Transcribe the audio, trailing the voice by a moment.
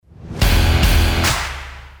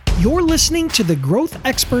You're listening to the Growth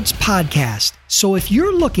Experts Podcast. So if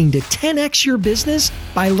you're looking to 10x your business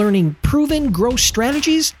by learning proven growth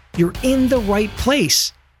strategies, you're in the right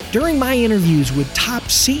place. During my interviews with top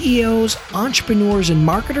CEOs, entrepreneurs, and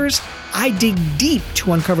marketers, I dig deep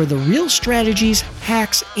to uncover the real strategies,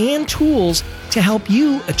 hacks, and tools to help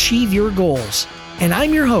you achieve your goals. And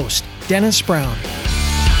I'm your host, Dennis Brown.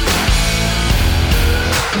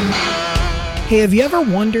 Hey, have you ever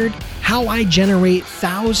wondered how I generate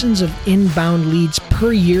thousands of inbound leads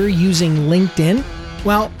per year using LinkedIn?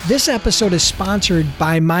 Well, this episode is sponsored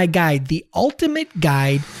by my guide, The Ultimate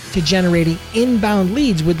Guide to Generating Inbound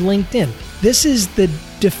Leads with LinkedIn. This is the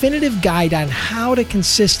definitive guide on how to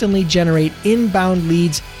consistently generate inbound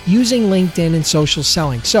leads using LinkedIn and social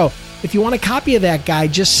selling. So if you want a copy of that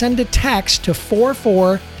guide, just send a text to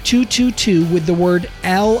 44222 with the word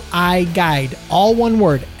LI Guide, all one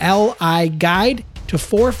word, LI Guide, to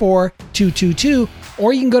 44222,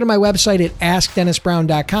 or you can go to my website at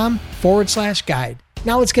askdennisbrown.com/guide.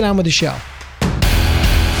 Now let's get on with the show.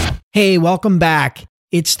 Hey, welcome back.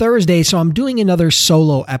 It's Thursday, so I'm doing another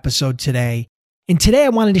solo episode today. And today I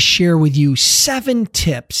wanted to share with you 7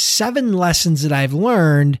 tips, 7 lessons that I've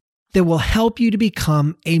learned that will help you to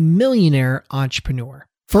become a millionaire entrepreneur.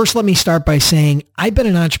 First, let me start by saying I've been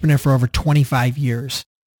an entrepreneur for over 25 years.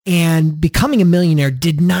 And becoming a millionaire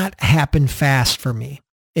did not happen fast for me.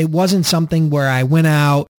 It wasn't something where I went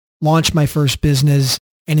out, launched my first business,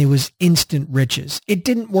 and it was instant riches. It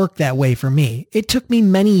didn't work that way for me. It took me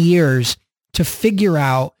many years to figure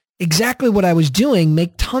out exactly what I was doing,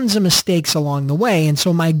 make tons of mistakes along the way. And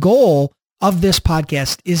so my goal of this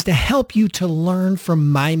podcast is to help you to learn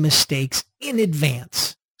from my mistakes in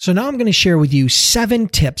advance. So now I'm going to share with you 7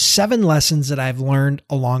 tips, 7 lessons that I've learned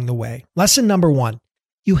along the way. Lesson number 1.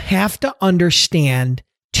 You have to understand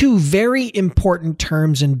 2 very important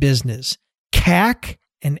terms in business, CAC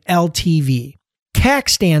and LTV. CAC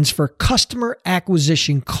stands for customer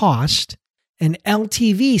acquisition cost, and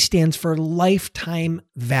LTV stands for lifetime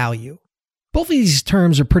value. Both of these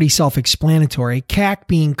terms are pretty self-explanatory. CAC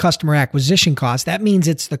being customer acquisition cost, that means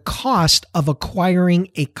it's the cost of acquiring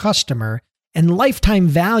a customer, and lifetime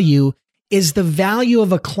value is the value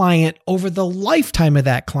of a client over the lifetime of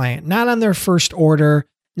that client, not on their first order,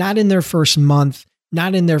 not in their first month,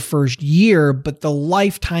 not in their first year, but the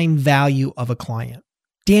lifetime value of a client.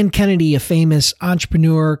 Dan Kennedy, a famous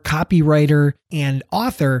entrepreneur, copywriter, and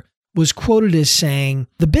author, was quoted as saying,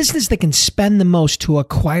 "The business that can spend the most to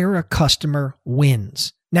acquire a customer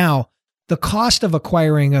wins." Now, the cost of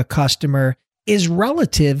acquiring a customer is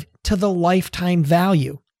relative to the lifetime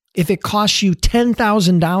value. If it costs you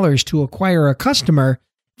 $10,000 to acquire a customer,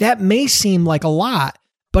 that may seem like a lot,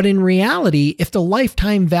 but in reality, if the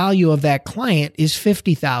lifetime value of that client is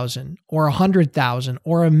 $50,000 or $100,000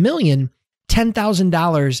 or $1 million,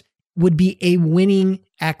 $10,000 would be a winning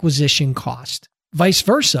acquisition cost. Vice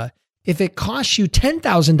versa, if it costs you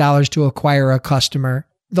 $10,000 to acquire a customer,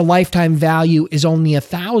 the lifetime value is only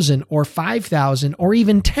 $1,000 or $5,000 or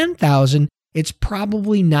even $10,000, it's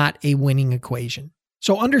probably not a winning equation.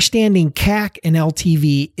 So understanding CAC and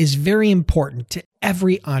LTV is very important to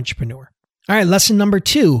every entrepreneur. All right, lesson number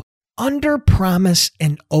 2, under-promise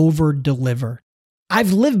and over-deliver.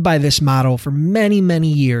 I've lived by this motto for many,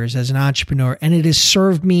 many years as an entrepreneur, and it has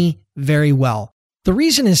served me very well. The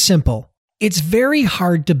reason is simple. It's very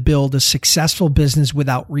hard to build a successful business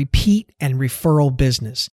without repeat and referral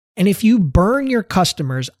business. And if you burn your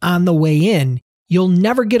customers on the way in, you'll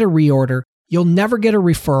never get a reorder, you'll never get a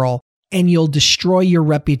referral, and you'll destroy your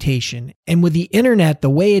reputation. And with the internet the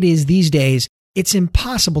way it is these days, it's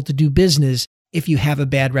impossible to do business if you have a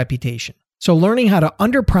bad reputation. So learning how to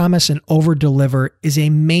underpromise and overdeliver is a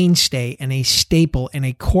mainstay and a staple and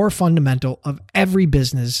a core fundamental of every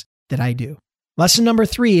business that I do. Lesson number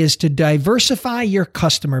 3 is to diversify your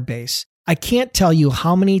customer base. I can't tell you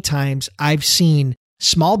how many times I've seen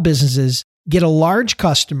small businesses get a large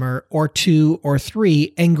customer or 2 or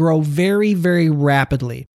 3 and grow very, very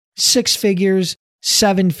rapidly. 6 figures,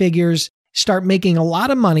 7 figures, start making a lot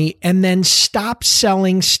of money, and then stop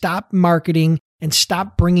selling, stop marketing, and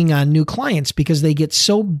stop bringing on new clients because they get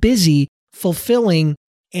so busy fulfilling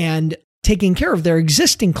and taking care of their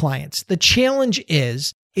existing clients. The challenge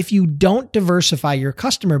is if you don't diversify your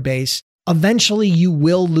customer base, eventually you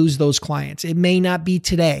will lose those clients. It may not be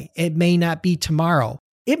today. It may not be tomorrow.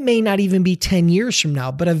 It may not even be 10 years from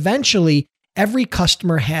now, but eventually every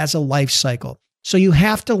customer has a life cycle. So you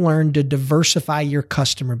have to learn to diversify your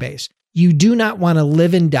customer base. You do not want to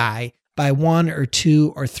live and die by 1 or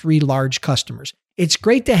 2 or 3 large customers. It's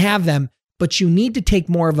great to have them, but you need to take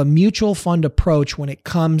more of a mutual fund approach when it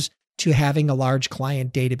comes to having a large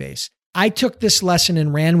client database. I took this lesson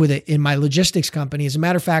and ran with it in my logistics company. As a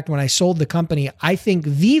matter of fact, when I sold the company, I think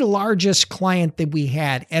the largest client that we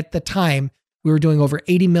had at the time, we were doing over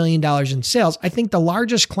 $80 million in sales. I think the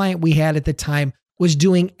largest client we had at the time was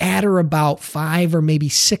doing at or about 5 or maybe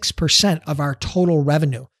 6% of our total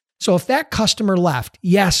revenue. So if that customer left,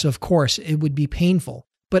 yes, of course, it would be painful,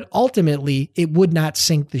 but ultimately it would not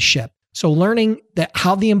sink the ship. So learning that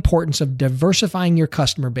how the importance of diversifying your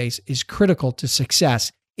customer base is critical to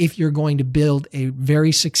success if you're going to build a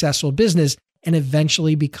very successful business and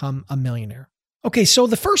eventually become a millionaire. Okay, so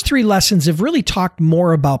the first 3 lessons have really talked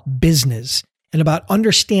more about business and about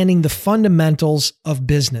understanding the fundamentals of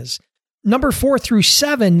business. Number 4 through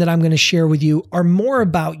 7 that I'm going to share with you are more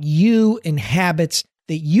about you and habits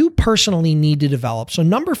that you personally need to develop. So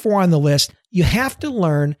number 4 on the list, you have to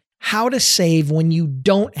learn how to save when you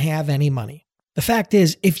don't have any money. The fact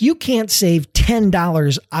is, if you can't save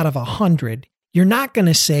 $10 out of 100, you're not going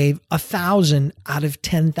to save 1,000 out of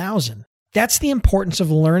 10,000. That's the importance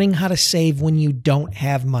of learning how to save when you don't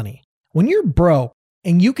have money. When you're broke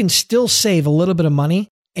and you can still save a little bit of money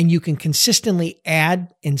and you can consistently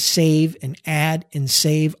add and save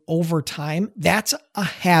over time, that's a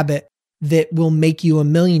habit that will make you a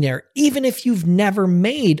millionaire. Even if you've never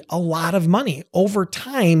made a lot of money, over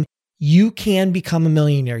time, you can become a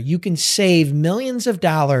millionaire. You can save millions of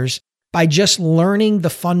dollars by just learning the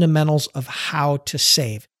fundamentals of how to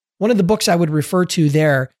save. One of the books I would refer to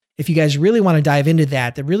there, if you guys really want to dive into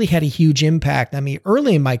that really had a huge impact on me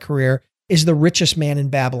early in my career, is The Richest Man in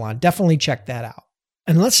Babylon. Definitely check that out.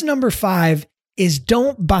 And lesson number 5 is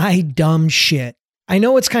don't buy dumb shit. I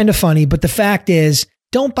know it's kind of funny, but the fact is,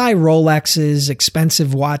 don't buy Rolexes,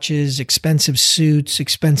 expensive watches, expensive suits,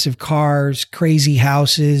 expensive cars, crazy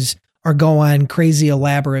houses, or go on crazy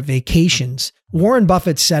elaborate vacations. Warren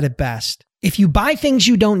Buffett said it best. If you buy things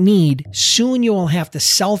you don't need, soon you will have to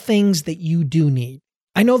sell things that you do need.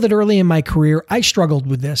 I know that early in my career, I struggled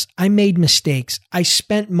with this. I made mistakes. I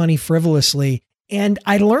spent money frivolously, and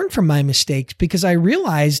I learned from my mistakes because I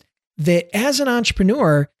realized that as an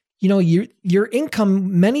entrepreneur, your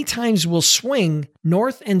income many times will swing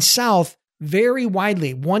north and south very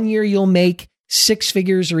widely. One year you'll make 6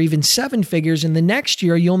 figures or even 7 figures, and the next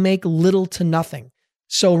year you'll make little to nothing.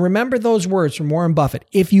 So remember those words from Warren Buffett.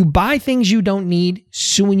 If you buy things you don't need,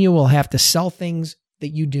 soon you will have to sell things that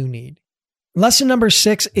you do need. Lesson number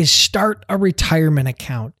 6 is start a retirement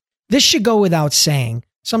account. This should go without saying.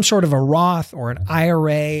 Some sort of a Roth or an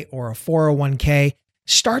IRA or a 401k.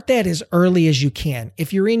 Start that as early as you can.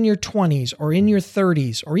 If you're in your 20s or in your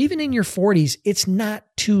 30s or even in your 40s, it's not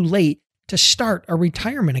too late to start a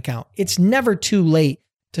retirement account. It's never too late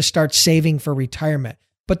to start saving for retirement.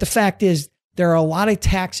 But the fact is, there are a lot of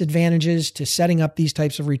tax advantages to setting up these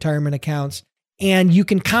types of retirement accounts, and you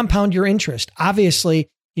can compound your interest. Obviously,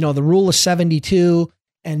 the rule of 72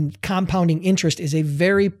 and compounding interest is a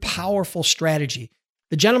very powerful strategy.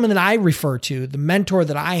 The gentleman that I refer to, the mentor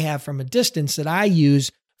that I have from a distance that I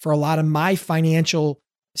use for a lot of my financial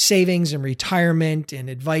savings and retirement and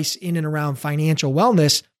advice in and around financial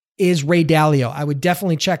wellness is Ray Dalio. I would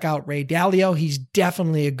definitely check out Ray Dalio. He's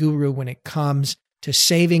definitely a guru when it comes to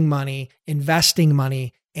saving money, investing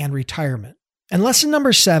money, and retirement. And lesson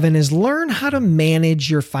number 7 is learn how to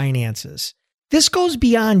manage your finances. This goes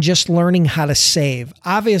beyond just learning how to save.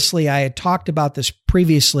 Obviously, I had talked about this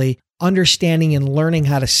previously. Understanding and learning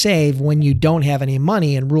how to save when you don't have any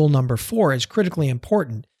money, and rule number 4 is critically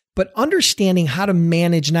important. But understanding how to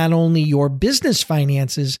manage not only your business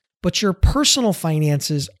finances, but your personal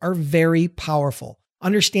finances are very powerful.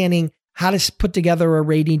 Understanding how to put together a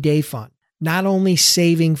rainy day fund. Not only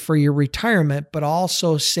saving for your retirement, but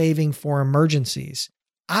also saving for emergencies.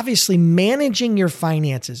 Obviously, managing your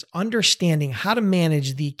finances, understanding how to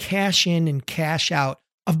manage the cash in and cash out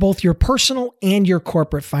of both your personal and your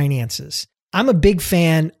corporate finances. I'm a big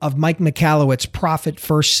fan of Mike Michalowicz's Profit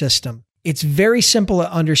First system. It's very simple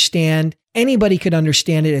to understand. Anybody could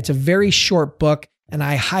understand it. It's a very short book, and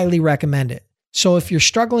I highly recommend it. So if you're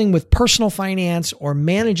struggling with personal finance or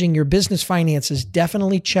managing your business finances,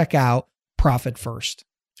 definitely check out Profit First.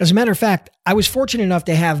 As a matter of fact, I was fortunate enough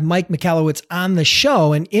to have Mike Michalowicz on the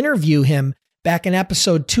show and interview him back in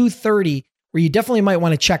episode 230, where you definitely might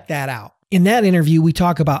want to check that out. In that interview, we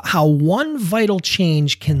talk about how one vital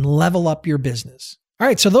change can level up your business. All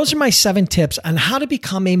right, so those are my 7 tips on how to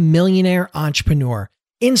become a millionaire entrepreneur.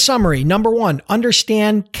 In summary, number 1,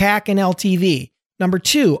 understand CAC and LTV. Number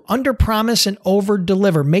 2, under-promise and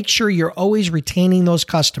over-deliver. Make sure you're always retaining those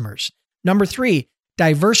customers. Number 3,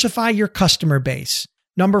 diversify your customer base.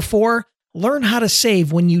 Number 4, learn how to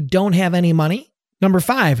save when you don't have any money. Number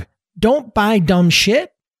 5, don't buy dumb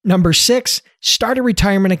shit. Number 6, start a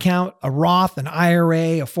retirement account, a Roth, an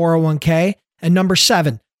IRA, a 401k. And number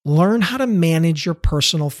 7, learn how to manage your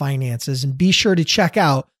personal finances. And be sure to check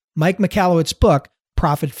out Mike Michalowicz's book,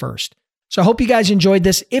 Profit First. So I hope you guys enjoyed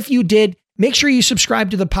this. If you did, make sure you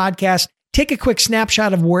subscribe to the podcast. Take a quick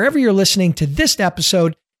snapshot of wherever you're listening to this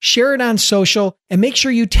episode, share it on social, and make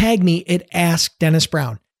sure you tag me at Ask Dennis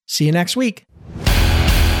Brown. See you next week.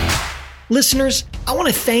 Listeners, I want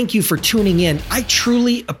to thank you for tuning in. I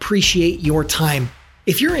truly appreciate your time.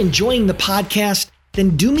 If you're enjoying the podcast,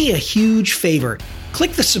 then do me a huge favor.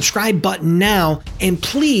 Click the subscribe button now and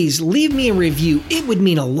please leave me a review. It would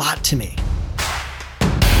mean a lot to me.